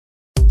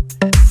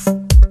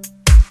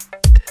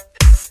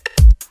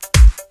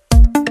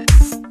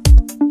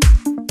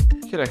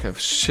Here I have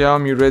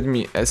Xiaomi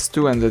Redmi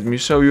S2 and let me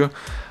show you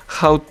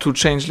how to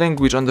change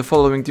language on the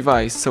following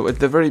device. So at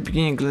the very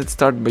beginning, let's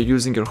start by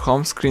using your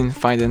home screen,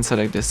 find and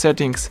select the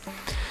settings,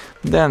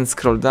 then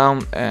scroll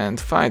down and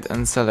find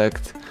and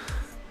select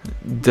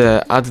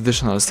the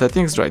additional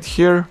settings right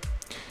here.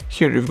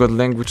 Here you've got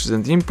languages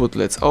and input,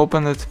 let's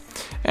open it,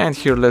 and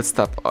here let's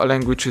tap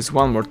languages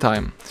one more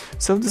time.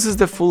 So this is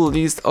the full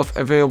list of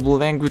available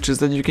languages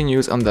that you can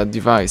use on that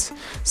device.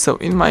 So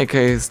in my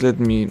case, let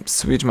me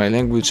switch my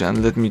language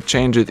and let me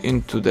change it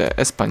into the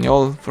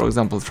Espanol, for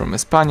example from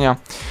España,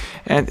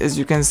 and as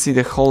you can see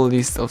the whole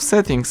list of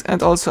settings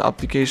and also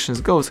applications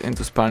goes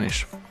into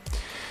Spanish.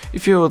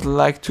 If you would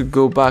like to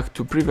go back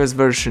to previous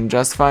version,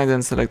 just find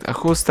and select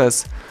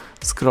Ajustes,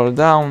 scroll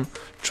down,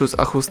 choose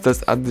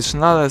Ajustes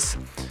Adicionales,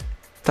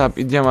 tap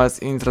Idiomas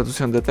y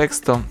Traducción de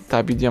Texto,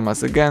 tap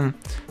Idiomas again,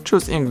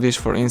 choose English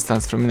for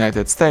instance from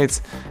United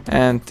States,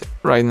 and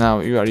right now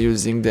you are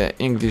using the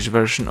English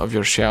version of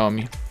your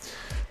Xiaomi.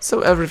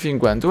 So everything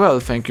went well,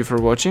 thank you for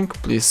watching,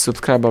 please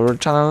subscribe our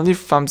channel, leave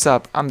thumbs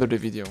up under the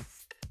video.